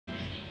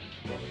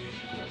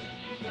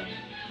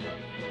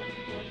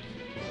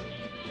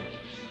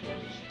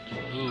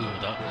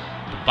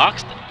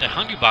the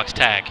hungry box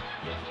tag.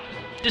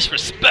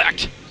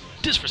 Disrespect!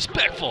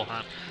 Disrespectful!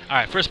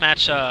 Alright, first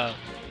match,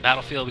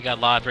 Battlefield, we got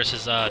llod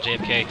versus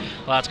JFK.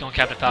 llod's going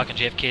Captain Falcon,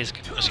 JFK's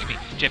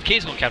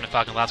going Captain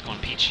Falcon, llod's going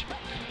Peach.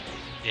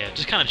 Yeah,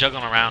 just kind of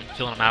juggling around,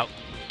 feeling him out.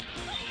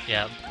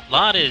 Yeah,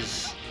 llod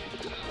is,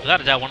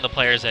 without a doubt, one of the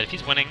players that if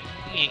he's winning,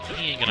 he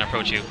ain't gonna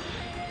approach you.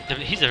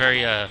 He's a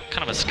very,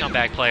 kind of a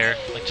scumbag player,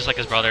 just like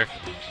his brother.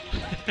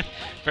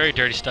 Very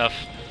dirty stuff.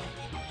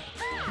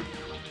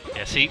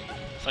 Yeah, see?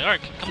 It's like,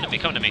 alright, come to me,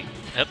 come to me.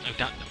 Yep,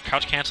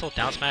 crouch cancel,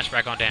 down smash,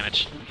 back on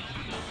damage.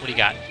 What do you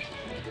got?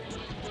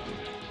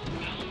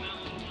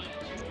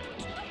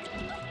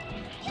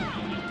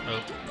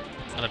 Oh,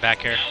 another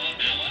back air.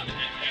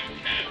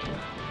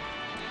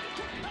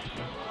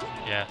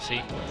 Yeah,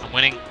 see? I'm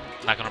winning,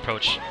 not gonna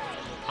approach.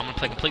 I'm gonna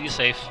play completely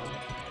safe.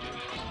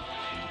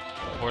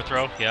 Forward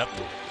throw, yep.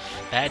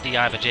 Bad DI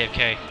by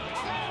JFK.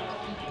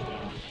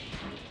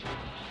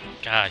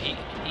 God,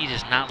 he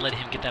does not let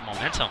him get that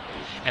momentum.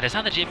 And it's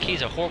not that JFK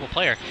is a horrible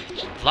player.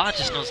 llod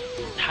just knows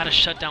how to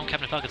shut down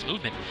Captain Falcon's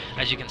movement,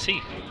 as you can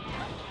see.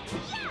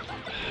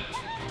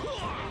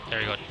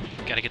 There you go.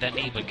 Gotta get that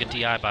knee, but good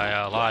DI by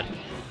llod.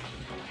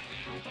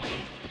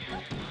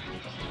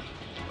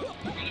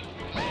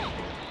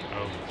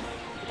 Oh.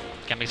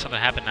 Gotta make something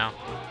happen now.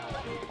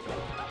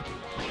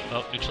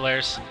 Oh, neutral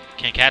airs.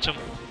 Can't catch him.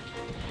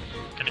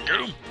 Gonna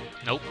get him.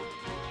 Nope.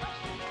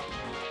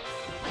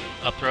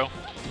 Up throw.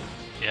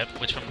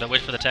 Yep, wait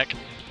for the tech.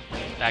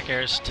 Back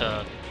airs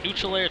to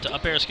neutral air, to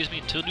up air, excuse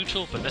me, to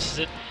neutral, but misses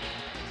it.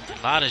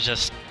 llod is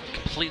just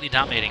completely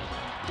dominating.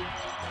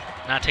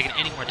 Not taking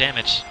any more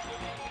damage.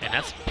 And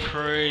that's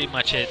pretty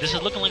much it. This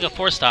is looking like a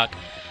 4-stock.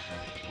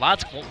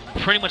 llod's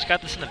pretty much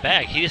got this in the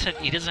bag. He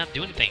doesn't have to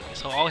do anything.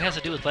 So all he has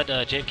to do is let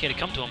JFK to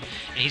come to him,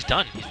 and he's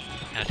done.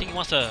 And I think he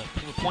wants to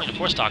prove a point and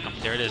 4-stock him.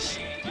 There it is.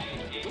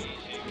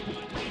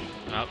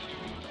 Up.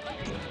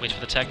 Waits for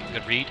the tech.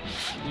 Good read.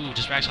 Ooh,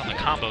 just racks on the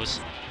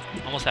combos.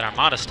 Almost that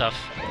Armada stuff.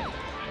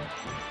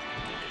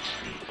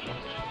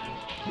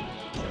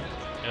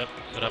 Yep,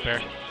 good up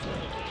air.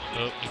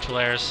 Oh, neutral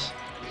airs.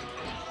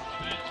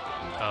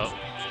 Oh.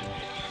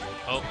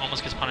 Oh,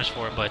 almost gets punished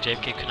for it, but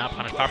JFK could not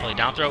punish properly.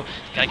 Down throw.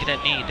 Gotta get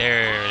that knee.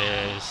 There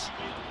it is.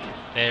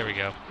 There we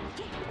go.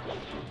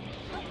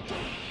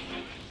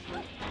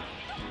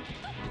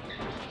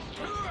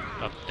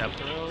 Up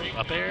throw.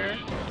 Up air.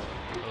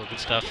 Oh, good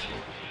stuff.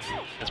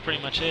 That's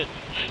pretty much it.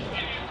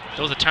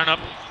 There was a turn up.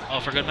 Oh,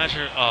 for good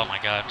measure. Oh my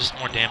god, just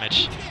more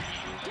damage.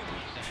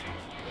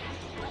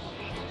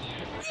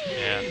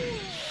 Yeah.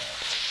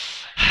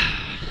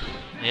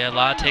 Yeah,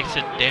 llod takes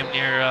it damn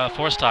near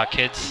 4-stock,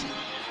 kids.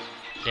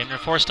 Damn near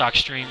 4-stock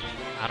stream.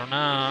 I don't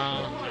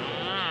know.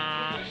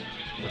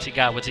 What's he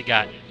got? What's he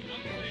got?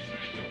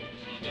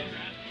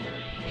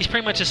 He's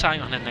pretty much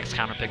deciding on the next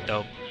counter pick,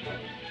 though.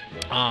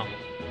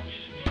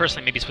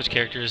 Personally, maybe switch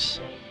characters,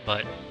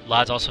 but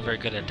llod's also very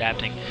good at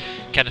adapting.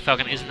 Captain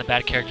Falcon isn't a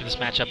bad character in this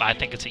matchup. I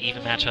think it's an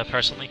even matchup,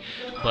 personally,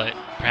 but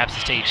perhaps the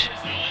stage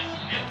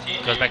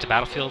goes back to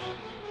Battlefield.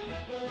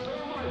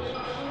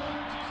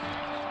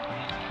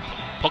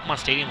 Pokemon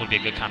Stadium would be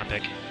a good counter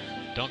pick.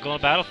 Don't go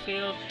to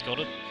Battlefield, go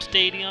to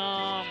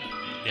Stadium.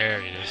 There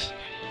it is.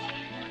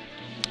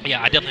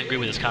 Yeah, I definitely agree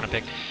with this counter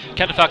pick.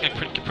 Captain Falcon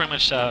pretty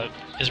much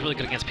is really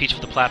good against Peach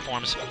with the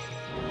platforms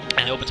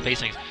and open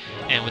spacings.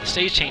 And with the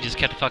stage changes,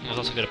 Captain Falcon was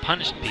also good at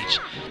punishing Peach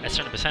at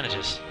certain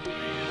percentages.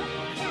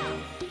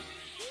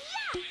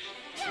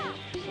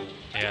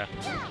 Yeah.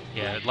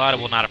 Yeah, llod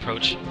will not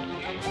approach.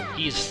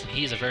 He's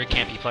a very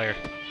campy player.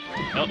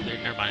 Oh,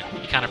 never mind.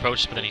 He kind of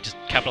approached, but then he just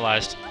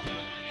capitalized.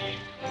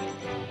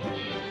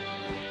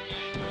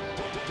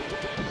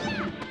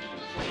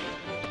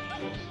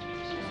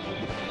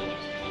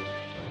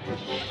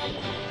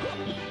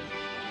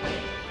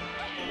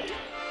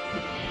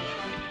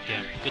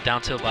 Yeah, good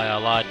down tilt by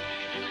llod.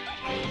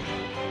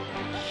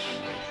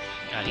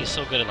 God, he's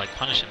so good at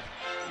punishing.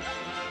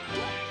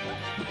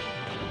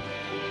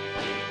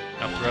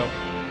 Up throw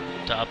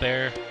to up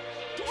air.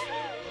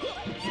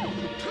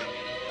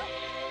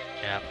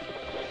 Yeah.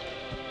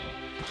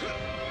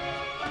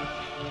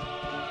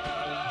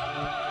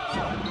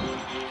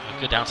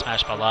 A good down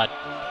smash by llod.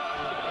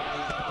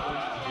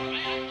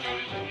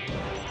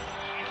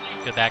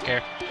 Good back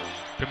air.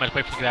 Pretty much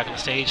wait for the back on the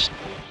stage.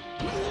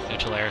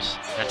 Neutral airs.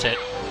 That's it.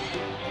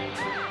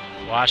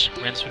 Wash,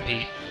 rinse,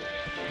 repeat.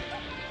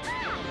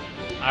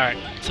 Alright,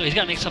 so he's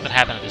got to make something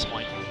happen at this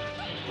point.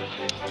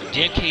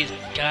 JFK's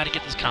got to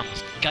get those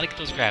combos, got to get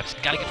those grabs,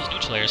 got to get those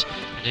neutral airs.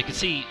 And you can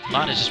see,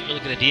 llod is just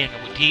really good at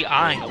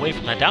DIing away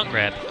from that down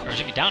grab, or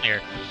excuse me, down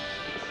air.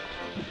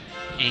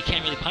 And you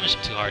can't really punish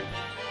him too hard.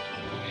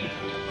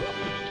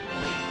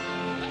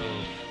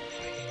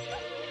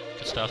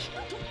 Good stuff.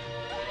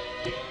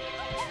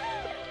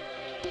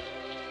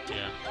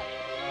 Yeah.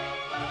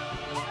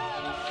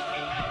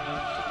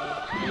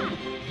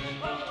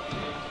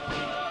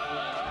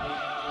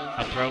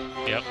 Up throw,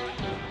 yep.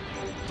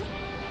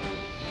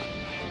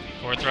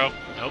 Forward throw,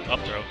 nope, up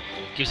throw.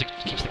 Keeps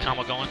the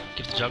combo going,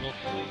 keeps the juggle.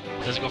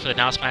 Doesn't go for the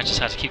down smash, just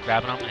has to keep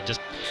grabbing him and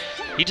just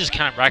He just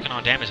kind of racking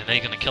on damage, and then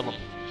he's going to kill him.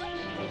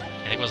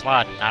 And there goes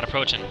llod, not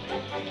approaching.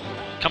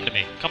 Come to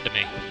me. Come to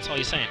me. That's all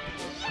he's saying.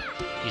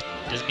 He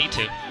doesn't need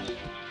to.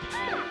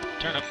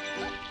 Turn up.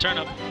 Turn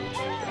up.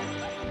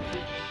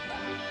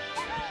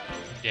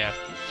 Yeah,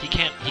 he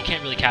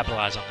can't really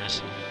capitalize on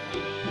this.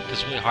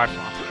 It's really hard for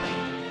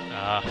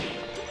him.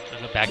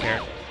 Another back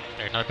air.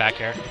 There's another back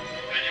air.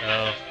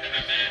 Oh.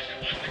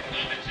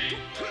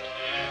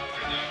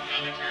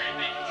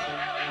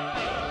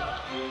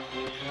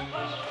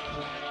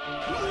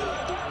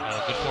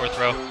 Good forward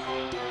throw.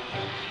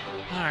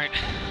 Alright,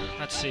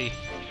 let's see.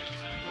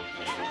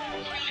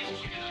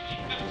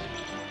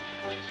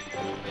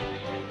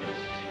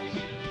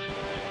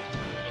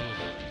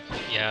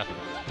 Yeah.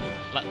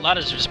 llod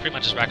is just pretty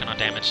much just racking on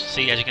damage.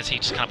 See, as you can see,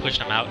 just kind of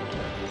pushing him out.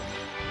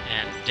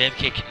 And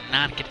JFK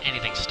cannot get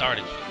anything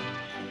started.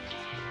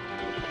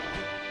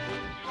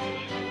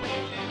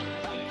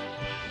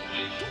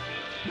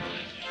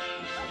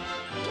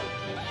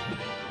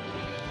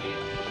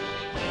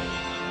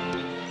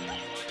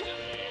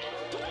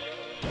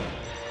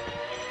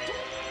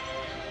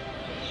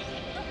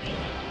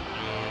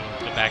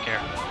 Good back air.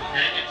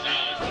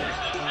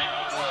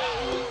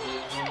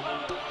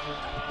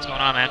 What's going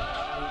on, man?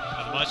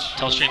 Not much.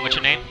 Tell stream, what's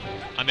your name?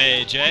 I'm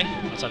Jay.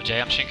 What's up, Jay?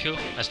 I'm Shinku.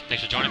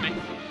 Thanks for joining me.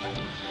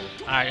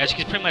 Alright, as you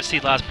can pretty much see,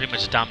 llod's pretty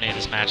much dominated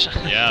this match.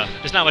 Yeah.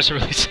 There's not much to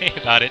really say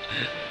about it.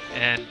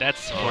 And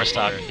that's Oh,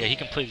 4-stock. Yeah, he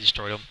completely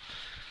destroyed him.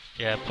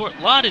 Yeah, poor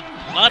llod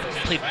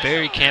played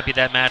very campy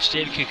that match.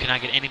 JFK could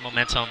not get any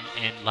momentum,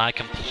 and llod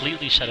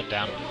completely shut him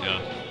down.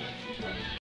 Yeah.